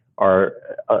are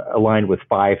aligned with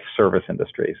 5 service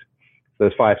industries. So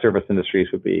those 5 service industries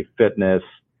would be fitness,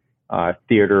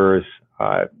 theaters,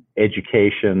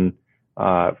 education,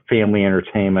 family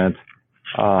entertainment,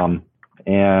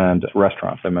 and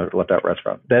restaurants. I left out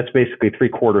restaurants. That's basically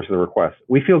 3/4 of the request.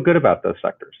 We feel good about those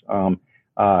sectors.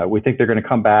 We think they're going to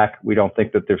come back. We don't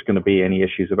think that there's going to be any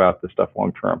issues about this stuff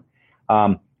long term.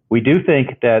 We do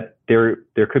think that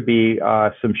there could be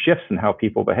some shifts in how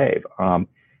people behave.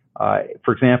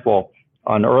 For example,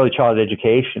 on early childhood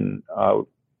education,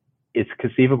 it's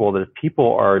conceivable that if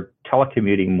people are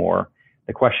telecommuting more,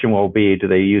 the question will be, do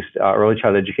they use early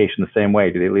childhood education the same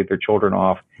way? Do they leave their children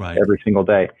off every single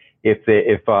day? If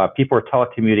people are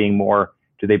telecommuting more,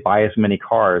 do they buy as many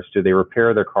cars? Do they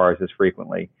repair their cars as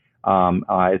frequently? Is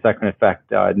that going to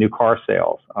affect new car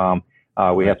sales?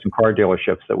 We have some car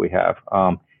dealerships that we have.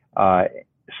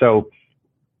 So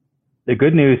the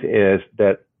good news is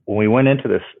that when we went into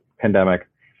this pandemic,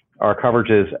 our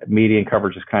median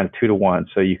coverage is kind of 2 to 1.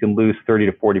 So you can lose 30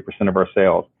 to 40% of our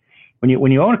sales. When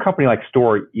you own a company like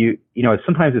Store, you know,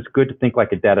 sometimes it's good to think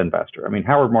like a debt investor. I mean,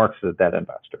 Howard Marks is a debt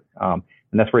investor.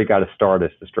 And that's where you got to start,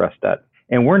 is distressed debt.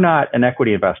 And we're not an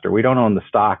equity investor. We don't own the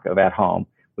stock of At Home.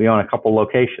 We own a couple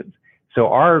locations. So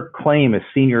our claim is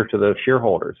senior to the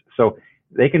shareholders. So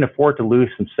they can afford to lose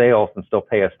some sales and still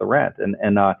pay us the rent.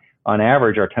 And on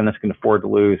average, our tenants can afford to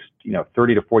lose,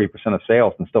 30 to 40% of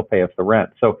sales and still pay us the rent.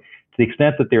 So to the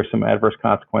extent that there's some adverse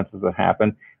consequences that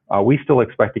happen, we still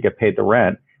expect to get paid the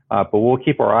rent. But we'll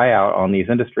keep our eye out on these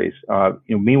industries.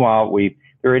 Meanwhile,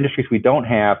 there are industries we don't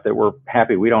have that we're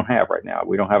happy we don't have right now.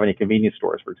 We don't have any convenience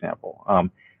stores, for example.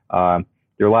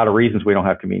 There are a lot of reasons we don't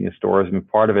have convenience stores. I mean,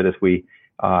 part of it is we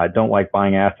don't like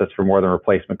buying assets for more than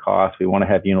replacement costs. We want to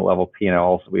have unit level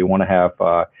P&Ls. We want to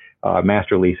have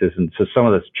master leases. And so some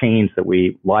of those chains that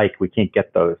we like, we can't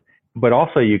get those. But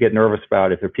also you get nervous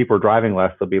about if people are driving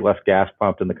less, there'll be less gas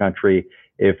pumped in the country.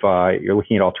 If you're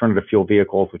looking at alternative fuel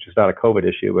vehicles, which is not a COVID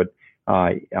issue, but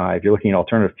if you're looking at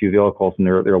alternative fuel vehicles, and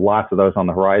there are lots of those on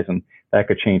the horizon, that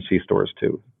could change C-stores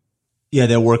too. Yeah,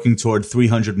 they're working toward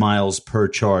 300 miles per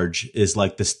charge is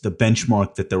like the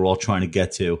benchmark that they're all trying to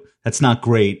get to. That's not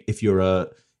great if you're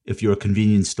a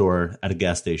convenience store at a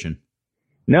gas station.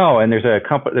 No, and there's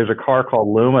a car called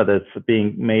Luma that's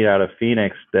being made out of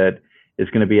Phoenix that is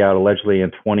going to be out allegedly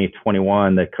in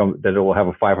 2021 that it will have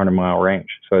a 500-mile range.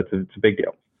 So it's a big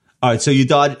deal. All right, so you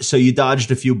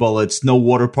dodged a few bullets. No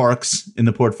water parks in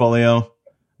the portfolio?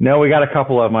 No, we got a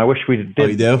couple of them. I wish we did. Oh,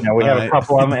 you do? We have a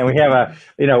couple of them, and we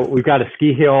have we've got a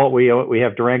ski hill. We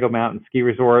have Durango Mountain Ski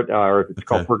Resort, or it's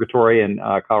called Purgatory in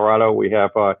Colorado. We have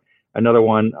another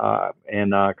one in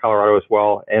Colorado as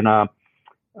well. And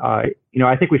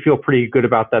I think we feel pretty good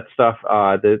about that stuff.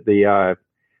 The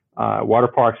water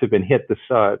parks have been hit this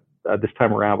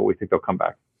time around, but we think they'll come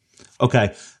back.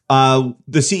 Okay. The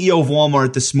CEO of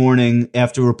Walmart this morning,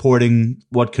 after reporting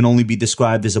what can only be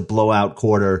described as a blowout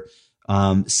quarter,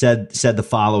 said the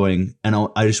following, and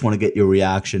I just want to get your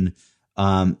reaction.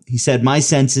 He said, "My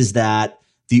sense is that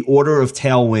the order of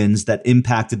tailwinds that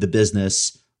impacted the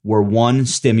business were 1,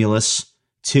 stimulus,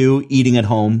 2, eating at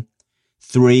home,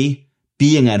 3,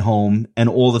 being at home, and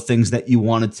all the things that you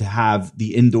wanted to have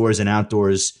the indoors and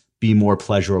outdoors be more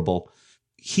pleasurable."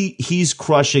 He's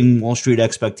crushing Wall Street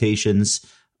expectations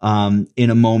in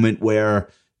a moment where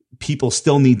people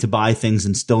still need to buy things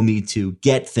and still need to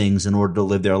get things in order to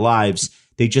live their lives.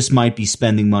 They just might be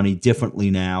spending money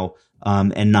differently now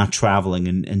and not traveling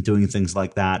and doing things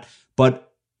like that.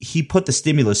 But he put the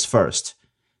stimulus first.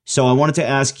 So I wanted to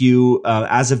ask you,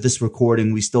 as of this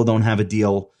recording, we still don't have a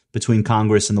deal between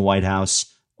Congress and the White House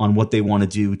on what they want to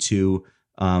do to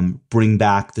bring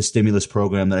back the stimulus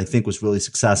program that I think was really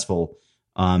successful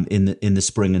in the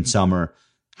spring and summer.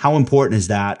 How important is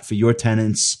that for your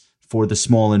tenants, for the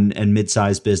small and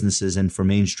mid-sized businesses, and for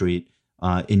Main Street,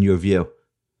 in your view?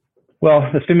 Well,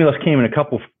 the stimulus came in a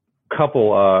couple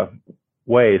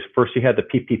ways. First, you had the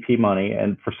PPP money,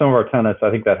 and for some of our tenants, I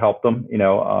think that helped them.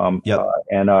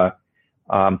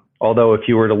 Although if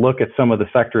you were to look at some of the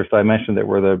sectors that I mentioned that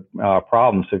were the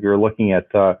problems, if you're looking at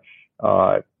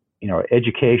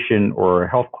education or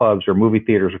health clubs or movie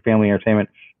theaters or family entertainment,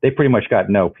 they pretty much got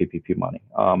no PPP money.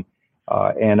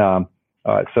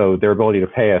 So their ability to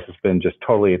pay us has been just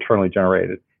totally internally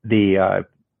generated. The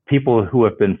people who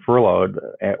have been furloughed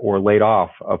or laid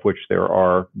off, of which there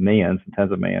are millions and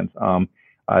tens of millions,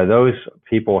 those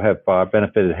people have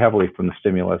benefited heavily from the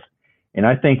stimulus. And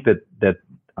I think that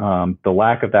the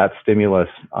lack of that stimulus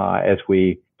as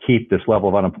we keep this level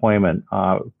of unemployment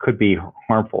could be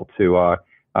harmful to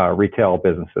retail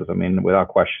businesses. I mean, without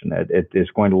question, it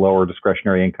is going to lower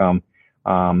discretionary income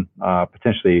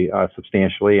potentially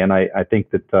substantially. And I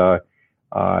think that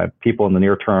people in the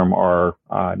near term are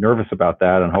nervous about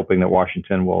that and hoping that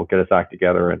Washington will get its act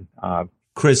together. And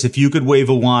Chris, if you could wave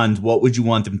a wand, what would you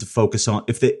want them to focus on?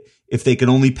 If they can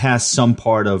only pass some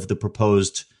part of the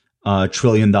proposed $1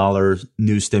 trillion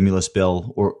new stimulus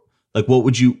bill, or like what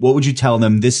would you tell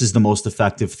them? This is the most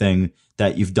effective thing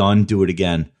that you've done. Do it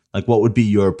again. Like, what would be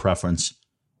your preference?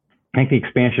 I think the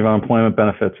expansion of unemployment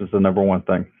benefits is the number one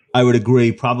thing. I would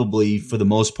agree, probably for the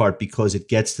most part, because it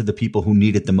gets to the people who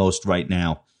need it the most right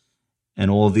now. And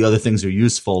all of the other things are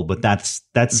useful, but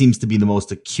that seems to be the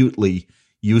most acutely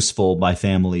useful by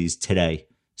families today.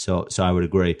 So I would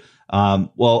agree.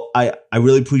 Well, I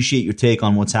really appreciate your take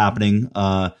on what's happening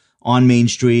on Main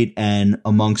Street and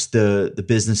amongst the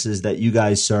businesses that you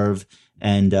guys serve.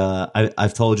 And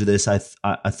I've told you this. I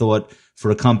thought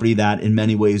for a company that in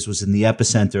many ways was in the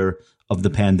epicenter of the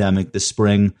pandemic this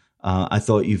spring, I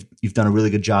thought you've done a really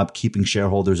good job keeping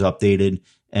shareholders updated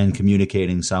and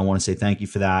communicating. So I want to say thank you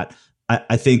for that.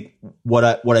 I think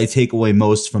what I take away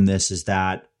most from this is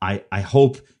that I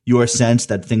hope your sense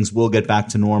that things will get back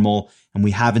to normal, and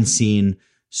we haven't seen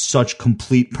such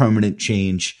complete permanent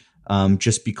change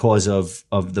just because of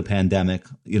the pandemic.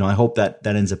 I hope that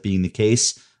ends up being the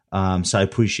case. So I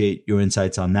appreciate your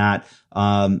insights on that.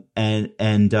 And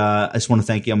I just want to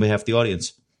thank you on behalf of the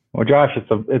audience. Well, Josh,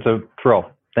 it's a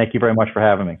thrill. Thank you very much for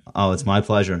having me. Oh, it's my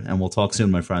pleasure. And we'll talk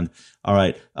soon, my friend. All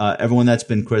right. Everyone, that's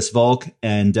been Chris Volk.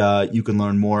 And you can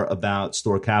learn more about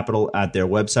Store Capital at their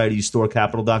website. Are you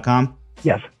storecapital.com?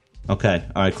 Yes. Okay.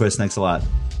 All right, Chris, thanks a lot.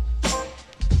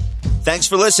 Thanks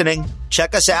for listening.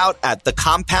 Check us out at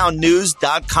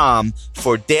thecompoundnews.com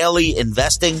for daily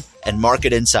investing and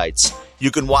market insights. You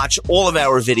can watch all of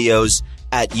our videos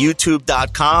at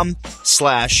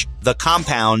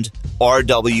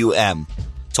youtube.com/thecompoundrwm.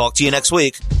 Talk to you next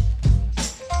week.